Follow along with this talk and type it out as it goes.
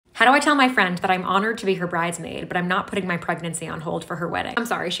How do I tell my friend that I'm honored to be her bridesmaid, but I'm not putting my pregnancy on hold for her wedding? I'm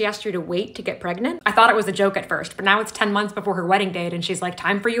sorry, she asked you to wait to get pregnant? I thought it was a joke at first, but now it's 10 months before her wedding date and she's like,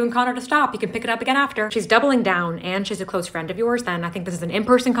 time for you and Connor to stop. You can pick it up again after. She's doubling down and she's a close friend of yours, then I think this is an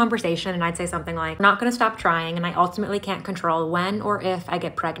in-person conversation and I'd say something like, I'm not gonna stop trying and I ultimately can't control when or if I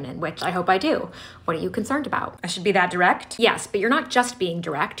get pregnant, which I hope I do. What are you concerned about? I should be that direct? Yes, but you're not just being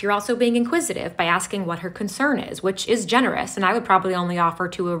direct, you're also being inquisitive by asking what her concern is, which is generous, and I would probably only offer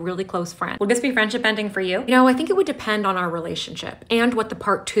to a really close friend. Would this be friendship ending for you? You know, I think it would depend on our relationship and what the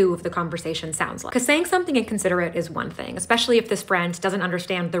part 2 of the conversation sounds like. Because saying something inconsiderate is one thing, especially if this friend doesn't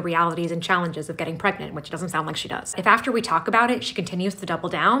understand the realities and challenges of getting pregnant, which doesn't sound like she does. If after we talk about it, she continues to double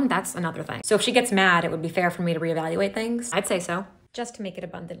down, that's another thing. So if she gets mad, it would be fair for me to reevaluate things. I'd say so. Just to make it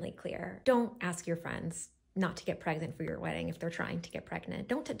abundantly clear, don't ask your friends not to get pregnant for your wedding if they're trying to get pregnant.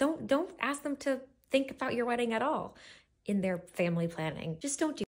 Don't ask them to think about your wedding at all in their family planning. Just don't do